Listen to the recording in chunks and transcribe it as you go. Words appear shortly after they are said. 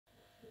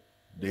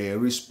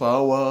There is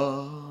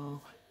power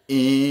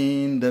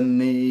in the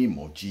name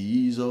of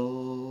Jesus.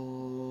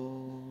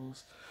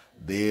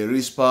 There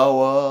is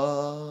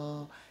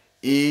power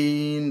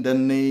in the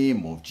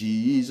name of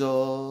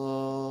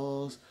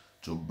Jesus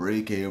to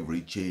break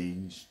every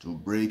chains, to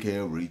break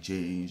every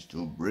chains,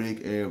 to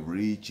break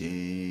every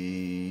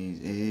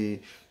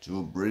chain,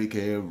 to break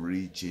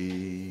every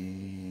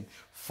chain.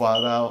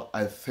 Father,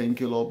 I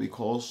thank you, Lord,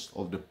 because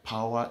of the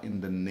power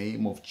in the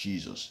name of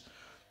Jesus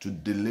to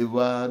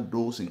deliver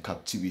those in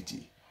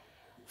captivity.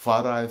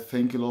 Father, I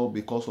thank you, Lord,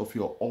 because of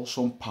your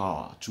awesome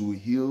power to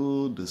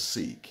heal the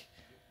sick,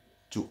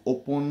 to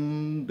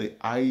open the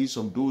eyes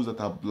of those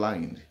that are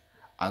blind,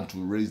 and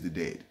to raise the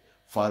dead.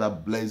 Father,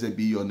 blessed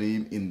be your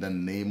name in the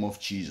name of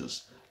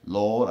Jesus.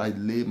 Lord, I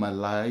lay my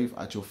life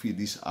at your feet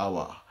this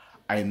hour.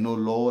 I know,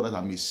 Lord, that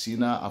I'm a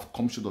sinner. I've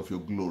come short of your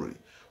glory.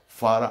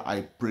 Father,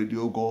 I pray,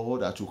 dear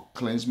God, that you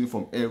cleanse me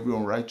from every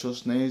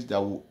unrighteousness that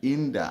will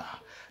hinder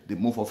the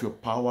move of your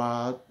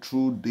power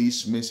through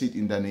this message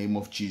in the name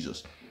of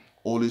Jesus.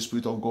 Holy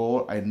Spirit of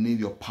God, I need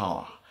your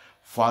power.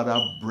 Father,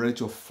 breathe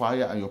your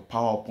fire and your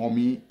power upon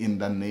me in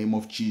the name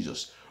of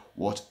Jesus.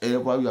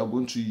 Whatever you are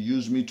going to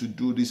use me to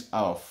do this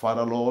hour,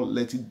 Father, Lord,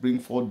 let it bring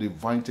forth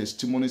divine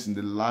testimonies in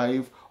the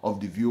life of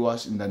the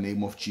viewers in the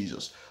name of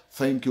Jesus.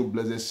 Thank you,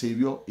 blessed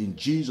Savior. In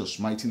Jesus'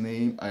 mighty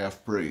name, I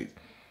have prayed.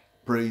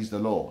 Praise the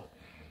Lord.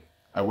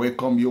 I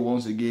welcome you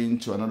once again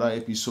to another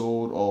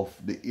episode of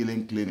the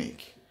Healing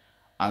Clinic.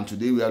 And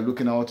today we are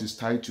looking at what is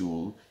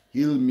titled,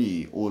 Heal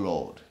Me, O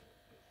Lord.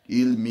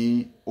 Heal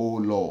me, O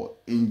Lord.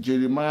 In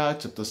Jeremiah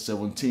chapter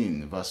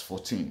 17, verse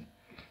 14,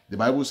 the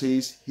Bible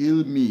says,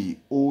 Heal me,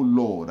 O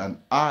Lord, and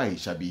I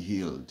shall be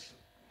healed.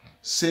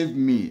 Save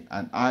me,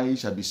 and I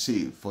shall be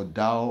saved, for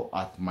thou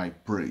art my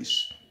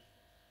praise.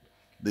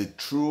 The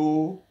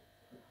true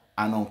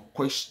and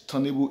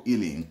unquestionable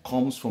healing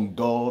comes from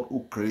God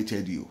who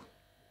created you.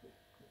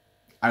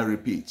 I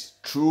repeat,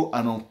 true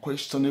and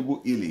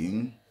unquestionable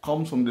healing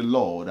comes from the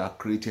Lord that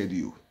created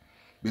you.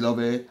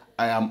 Beloved,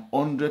 I am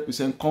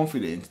 100%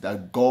 confident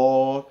that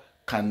God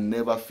can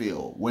never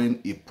fail when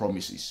he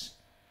promises.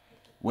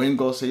 When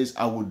God says,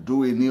 I will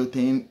do a new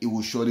thing, he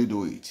will surely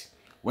do it.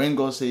 When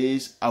God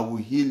says, I will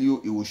heal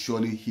you, he will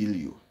surely heal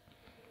you.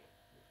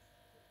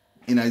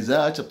 In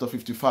Isaiah chapter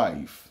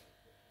 55,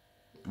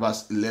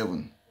 verse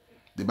 11,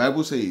 the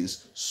Bible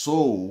says,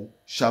 So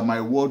shall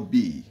my word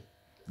be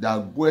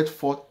that goeth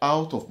forth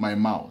out of my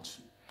mouth.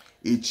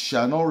 It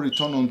shall not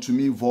return unto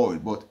me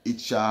void, but it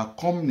shall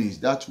accomplish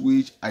that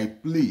which I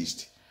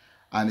pleased,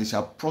 and it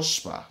shall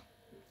prosper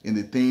in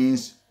the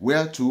things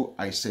whereto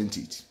I sent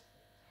it.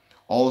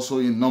 Also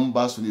in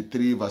Numbers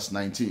 23 verse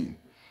 19,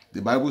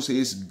 the Bible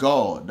says,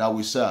 God that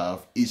we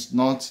serve is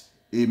not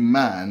a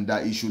man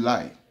that he should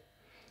lie,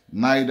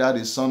 neither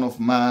the son of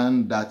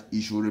man that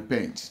he should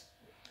repent.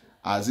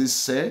 As he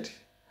said,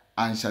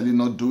 and shall he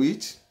not do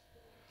it?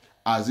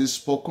 As he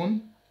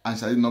spoken, and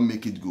shall he not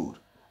make it good?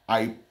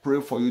 I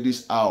pray for you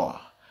this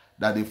hour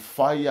that the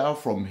fire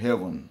from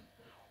heaven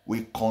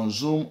will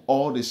consume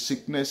all the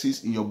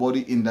sicknesses in your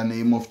body in the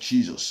name of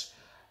Jesus.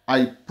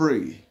 I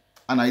pray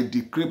and I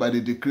decree by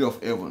the decree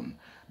of heaven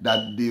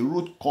that the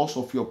root cause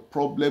of your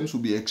problems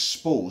will be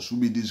exposed, will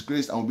be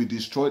disgraced, and will be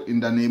destroyed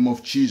in the name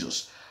of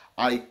Jesus.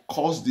 I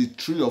cause the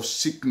tree of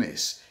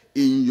sickness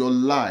in your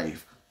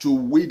life to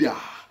wither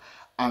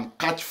and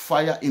catch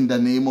fire in the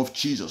name of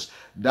Jesus.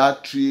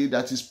 That tree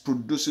that is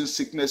producing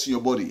sickness in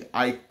your body,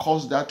 I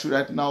cause that tree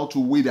right now to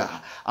wither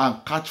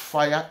and catch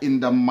fire in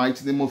the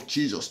mighty name of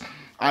Jesus.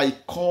 I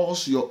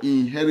cause your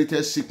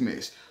inherited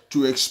sickness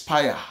to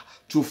expire,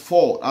 to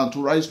fall, and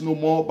to rise no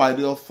more by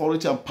the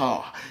authority and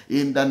power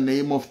in the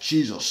name of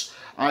Jesus.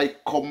 I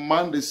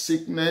command the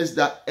sickness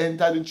that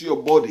entered into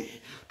your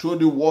body through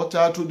the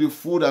water, through the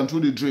food, and through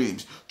the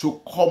dreams to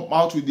come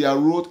out with their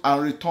root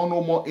and return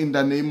no more in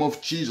the name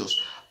of Jesus.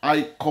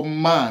 I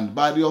command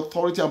by the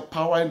authority and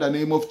power in the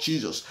name of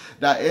Jesus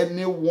that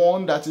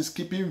anyone that is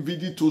keeping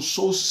vigil to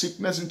sow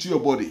sickness into your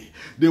body,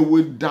 they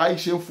will die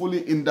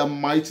shamefully in the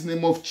mighty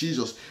name of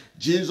Jesus.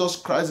 Jesus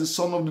Christ, the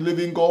Son of the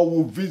living God,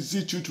 will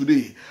visit you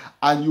today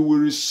and you will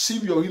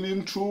receive your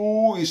healing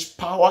through his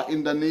power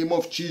in the name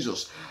of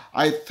Jesus.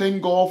 I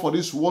thank God for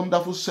this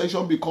wonderful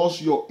session because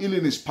your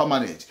healing is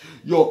permanent.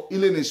 Your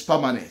healing is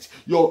permanent.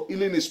 Your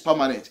healing is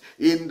permanent.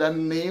 In the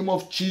name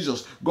of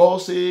Jesus,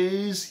 God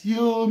says,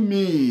 heal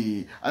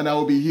me and I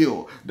will be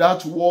healed.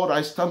 That word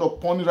I stand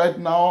upon it right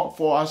now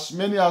for as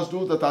many as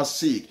those that are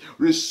sick.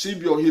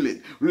 Receive your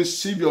healing.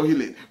 Receive your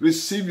healing.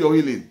 Receive your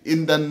healing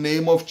in the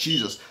name of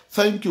Jesus.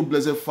 Thank you,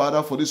 blessed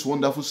Father, for this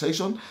wonderful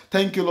session.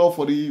 Thank you, Lord,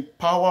 for the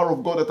power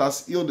of God that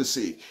has healed the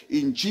sick.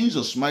 In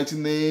Jesus' mighty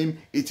name,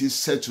 it is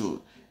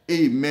settled.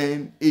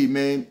 Amen,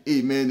 amen,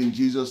 amen in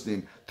Jesus'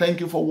 name.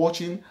 Thank you for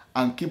watching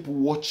and keep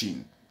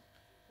watching.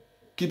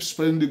 Keep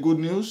spreading the good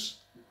news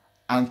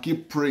and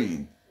keep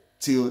praying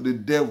till the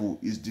devil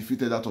is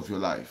defeated out of your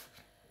life.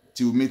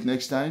 Till we meet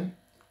next time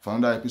for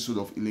another episode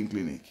of Healing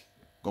Clinic.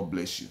 God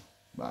bless you.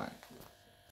 Bye.